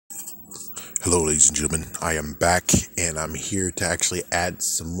Hello, ladies and gentlemen. I am back and I'm here to actually add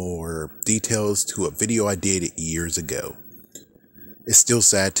some more details to a video I did years ago. It's still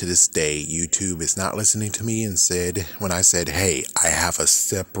sad to this day. YouTube is not listening to me and when I said, hey, I have a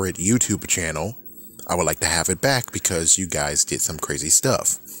separate YouTube channel, I would like to have it back because you guys did some crazy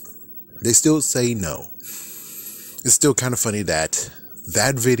stuff. They still say no. It's still kind of funny that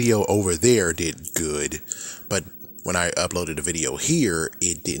that video over there did good, but when I uploaded a video here,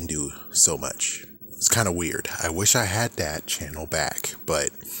 it didn't do so much. It's kind of weird. I wish I had that channel back, but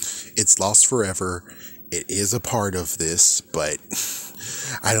it's lost forever. It is a part of this, but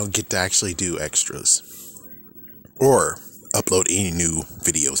I don't get to actually do extras or upload any new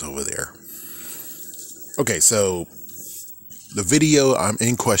videos over there. Okay, so the video I'm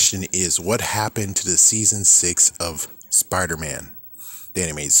in question is what happened to the season 6 of Spider-Man, the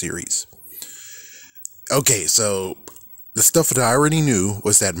animated series. Okay, so the stuff that I already knew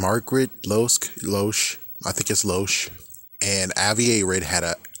was that Margaret Loesch, I think it's Loesch, and Avi Arad had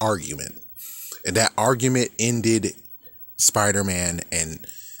an argument. And that argument ended Spider-Man, and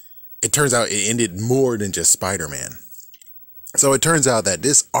it turns out it ended more than just Spider-Man. So it turns out that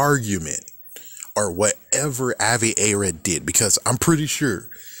this argument, or whatever Avi Arad did, because I'm pretty sure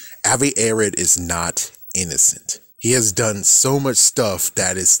Avi Arad is not innocent. He has done so much stuff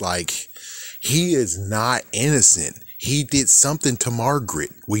that it's like, he is not innocent. He did something to Margaret.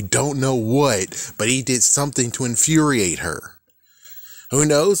 We don't know what, but he did something to infuriate her. Who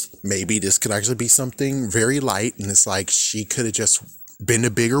knows? Maybe this could actually be something very light, and it's like she could have just been a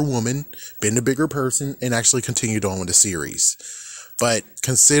bigger woman, been a bigger person, and actually continued on with the series. But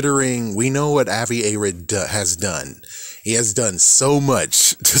considering we know what Avi Arad has done, he has done so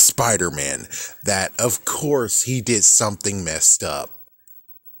much to Spider-Man that of course he did something messed up.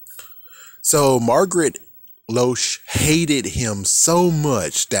 So Margaret Loesch hated him so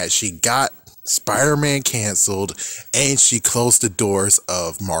much that she got Spider-Man canceled and she closed the doors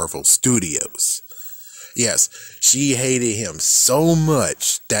of Marvel Studios. Yes, she hated him so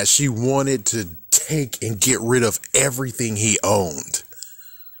much that she wanted to take and get rid of everything he owned.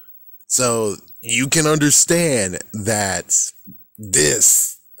 So you can understand that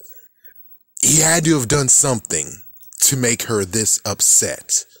he had to have done something to make her this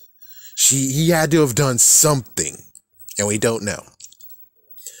upset. He had to have done something, and we don't know.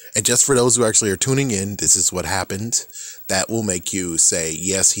 And just for those who actually are tuning in, this is what happened. That will make you say,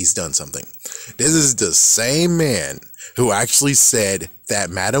 yes, he's done something. This is the same man who actually said that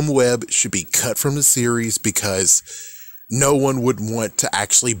Madam Web should be cut from the series because no one would want to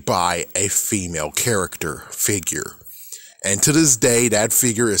actually buy a female character figure. And to this day, that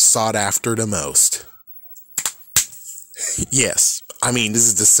figure is sought after the most. Yes, I mean, this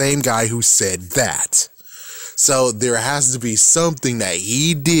is the same guy who said that. So there has to be something that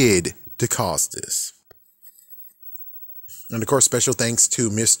he did to cause this. And of course, special thanks to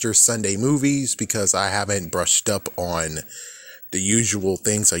Mr. Sunday Movies, because I haven't brushed up on the usual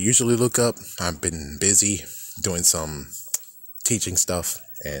things I usually look up. I've been busy doing some teaching stuff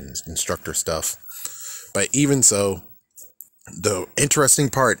and instructor stuff. But even so, the interesting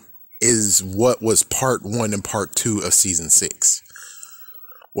part is what was part 1 and part 2 of season 6.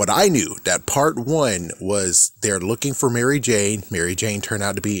 What I knew, that part 1 was they're looking for Mary Jane. Mary Jane turned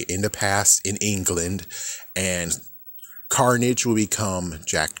out to be in the past in England, and Carnage will become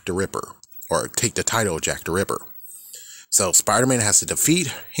Jack the Ripper, or take the title of Jack the Ripper. So Spider-Man has to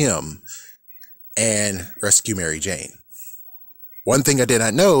defeat him and rescue Mary Jane. One thing I did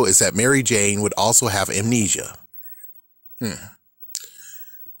not know is that Mary Jane would also have amnesia.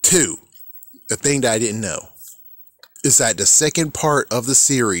 2, the thing that I didn't know is that the second part of the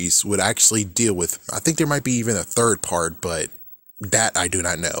series would actually deal with, I think there might be even a third part, but that I do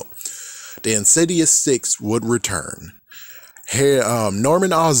not know. The Insidious 6 would return.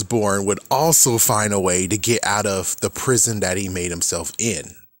 Norman Osborn would also find a way to get out of the prison that he made himself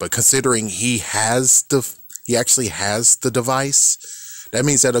in. But considering he actually has the device, that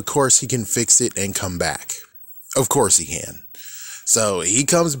means that of course he can fix it and come back. Of course he can. So he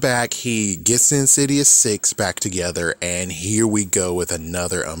comes back, he gets Insidious 6 back together, and here we go with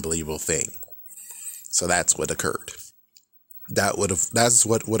another unbelievable thing. So that's what occurred. That's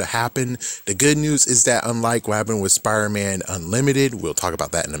what would have happened. The good news is that unlike what happened with Spider-Man Unlimited, we'll talk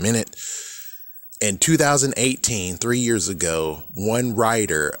about that in a minute, in 2018, 3 years ago, one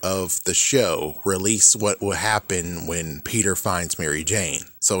writer of the show released what will happen when Peter finds Mary Jane.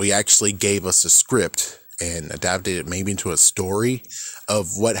 So he actually gave us a script and adapted it maybe into a story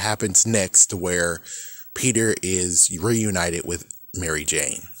of what happens next, where Peter is reunited with Mary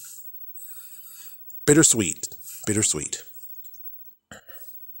Jane. Bittersweet.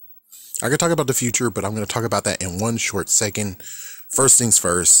 I could talk about the future, but I'm going to talk about that in one short second. First things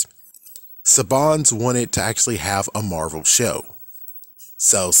first, Saban's wanted to actually have a Marvel show.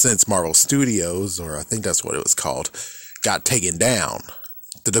 So since Marvel Studios, or I think that's what it was called, got taken down,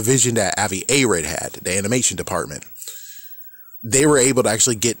 the division that Avi Arad had, the animation department, they were able to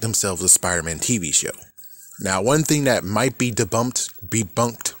actually get themselves a Spider-Man TV show. Now, one thing that might be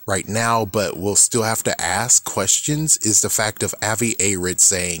debunked right now, but we'll still have to ask questions, is the fact of Avi Arad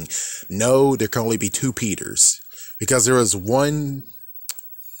saying, no, there can only be two Peters. Because there was one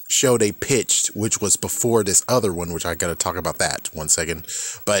show they pitched, which was before this other one, which I gotta talk about that one second.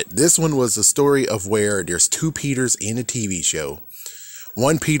 But this one was a story of where there's two Peters in a TV show.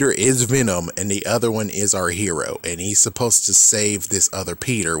 One Peter is Venom, and the other one is our hero, and he's supposed to save this other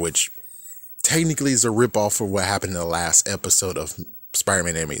Peter, which technically is a ripoff of what happened in the last episode of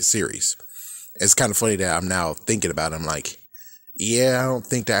Spider-Man animated series. It's kind of funny that I'm now thinking about it. I'm like, yeah, I don't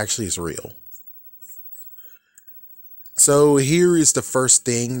think that actually is real. So here is the first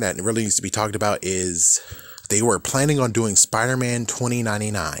thing that really needs to be talked about is they were planning on doing Spider-Man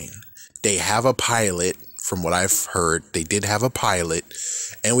 2099. They have a pilot, from what I've heard. They did have a pilot,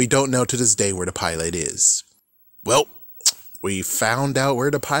 and we don't know to this day where the pilot is. Well, we found out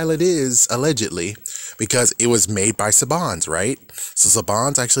where the pilot is, allegedly, because it was made by Saban's, right? So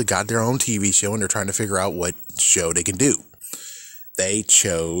Saban's actually got their own TV show, and they're trying to figure out what show they can do. They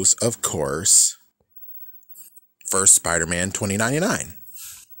chose, of course, first Spider-Man 2099.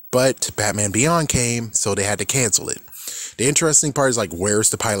 But Batman Beyond came, so they had to cancel it. The interesting part is, like, where's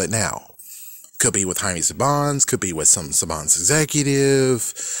the pilot now? Could be with Jaime Saban's, could be with some Saban's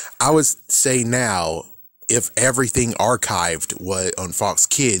executive. I would say now, if everything archived was on Fox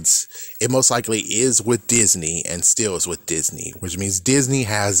Kids, it most likely is with Disney and still is with Disney, which means Disney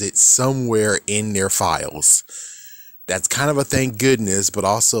has it somewhere in their files. That's kind of a thank goodness, but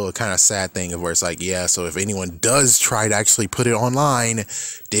also a kind of sad thing of where it's like, yeah, so if anyone does try to actually put it online,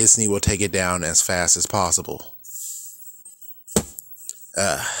 Disney will take it down as fast as possible.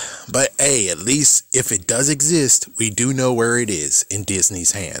 But hey, at least if it does exist, we do know where it is, in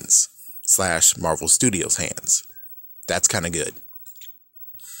Disney's hands / Marvel Studios hands. That's kind of good.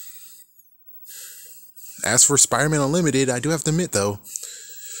 As for Spider-Man Unlimited, I do have to admit though,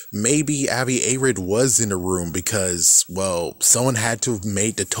 maybe Avi Arad was in the room because, well, someone had to have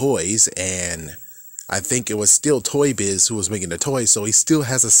made the toys, and I think it was still Toy Biz who was making the toys, so he still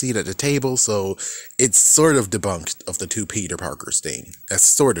has a seat at the table, so it's sort of debunked of the two Peter Parkers thing. That's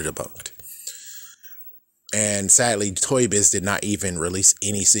sort of debunked. And sadly, Toy Biz did not even release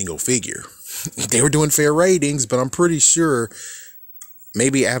any single figure. They were doing fair ratings, but I'm pretty sure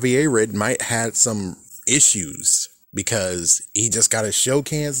maybe Avi Arad might have some issues because he just got his show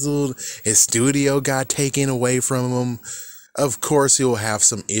canceled. His studio got taken away from him. Of course, he'll have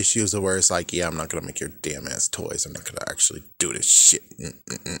some issues where it's like, yeah, I'm not going to make your damn ass toys. I'm not going to actually do this shit.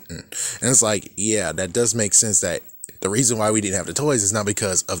 And it's like, yeah, that does make sense that the reason why we didn't have the toys is not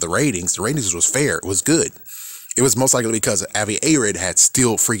because of the ratings. The ratings was fair. It was good. It was most likely because Avi Arad had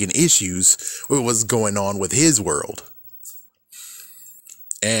still freaking issues with what was going on with his world.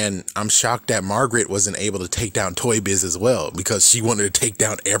 And I'm shocked that Margaret wasn't able to take down Toy Biz as well, because she wanted to take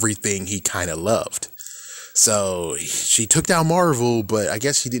down everything he kind of loved. So she took down Marvel, but I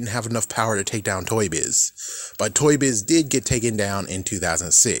guess she didn't have enough power to take down Toy Biz. But Toy Biz did get taken down in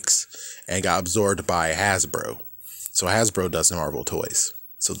 2006 and got absorbed by Hasbro. So Hasbro does the Marvel toys.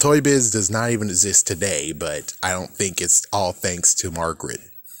 So Toy Biz does not even exist today, but I don't think it's all thanks to Margaret.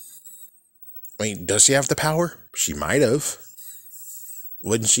 I mean, does she have the power? She might have.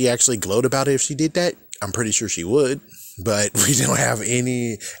 Wouldn't she actually gloat about it if she did that? I'm pretty sure she would, but we don't have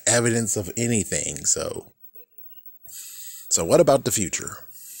any evidence of anything, so what about the future?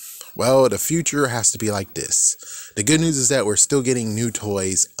 Well, the future has to be like this. The good news is that we're still getting new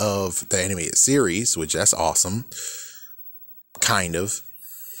toys of the animated series, which that's awesome. Kind of.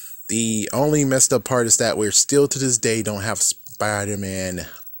 The only messed up part is that we're still to this day don't have Spider-Man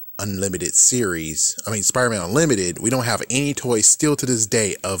Unlimited series. I mean, Spider-Man Unlimited, we don't have any toys still to this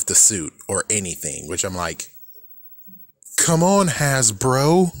day of the suit or anything, which I'm like, come on,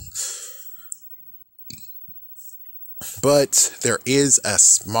 Hasbro. But there is a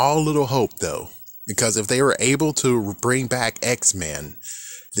small little hope though, because if they were able to bring back X-Men,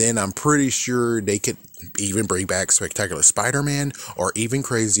 then I'm pretty sure they could even bring back Spectacular Spider-Man, or even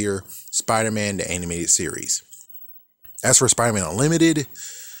crazier, Spider-Man the Animated Series. As for Spider-Man Unlimited,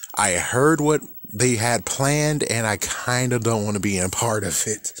 I heard what they had planned, and I kind of don't want to be a part of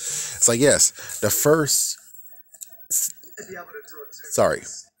it. It's like, yes, the first... Sorry.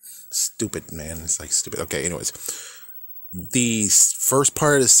 Stupid, man. It's like stupid. Okay, anyways. The first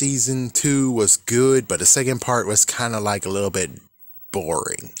part of season 2 was good, but the second part was kind of like a little bit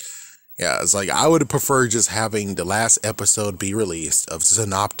boring. Yeah, it's like I would have preferred just having the last episode be released of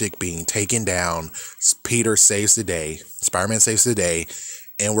Synoptic being taken down, Peter saves the day, Spider-Man saves the day,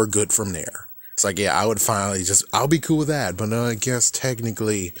 and we're good from there. It's like, yeah, I would finally I'll be cool with that, but I guess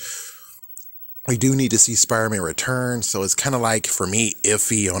technically we do need to see Spider-Man return, so it's kind of like, for me,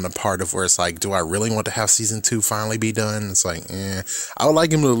 iffy on the part of where it's like, do I really want to have season 2 finally be done? It's like, I would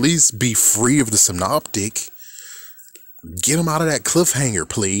like him to at least be free of the Synoptic. Get him out of that cliffhanger,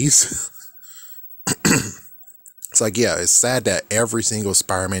 please. It's like, yeah, it's sad that every single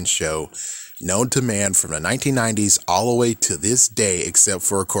Spider-Man show known to man from the 1990s all the way to this day, except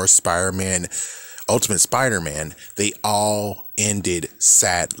for, of course, Spider-Man, Ultimate Spider-Man, they all ended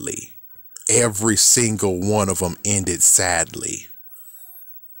sadly. Every single one of them ended sadly.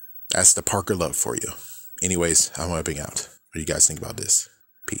 That's the Parker love for you. Anyways, I'm wiping out. What do you guys think about this?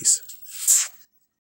 Peace.